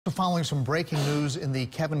Following some breaking news in the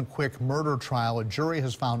Kevin Quick murder trial, a jury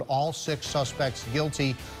has found all 6 suspects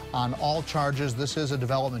guilty on all charges. This is a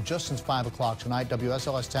development just since 5 o'clock tonight.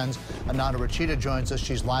 WSLS 10's Ananda joins us.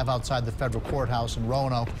 She's live outside the federal courthouse in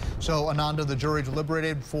Roanoke. So, Ananda, the jury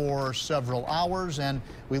deliberated for several hours, and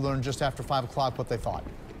we learned just after 5 o'clock what they thought.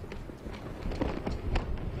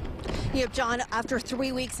 Yep, John, after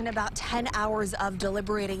 3 weeks and about 10 hours of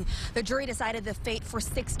deliberating, the jury decided the fate for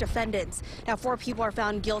 6 defendants. Now, 4 people are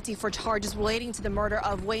found guilty for charges relating to the murder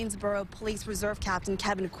of Waynesboro Police Reserve Captain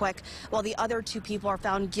Kevin Quick, while the other 2 people are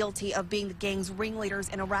found guilty of being the gang's ringleaders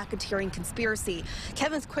in a racketeering conspiracy.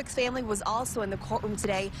 Kevin Quick's family was also in the courtroom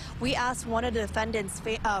today. We asked one of the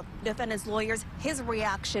defendant's lawyers his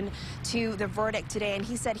reaction to the verdict today, and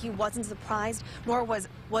he said he wasn't surprised, nor was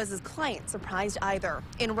his client surprised either.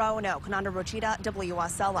 In Roanoke, Ananda,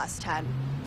 WSLS 10.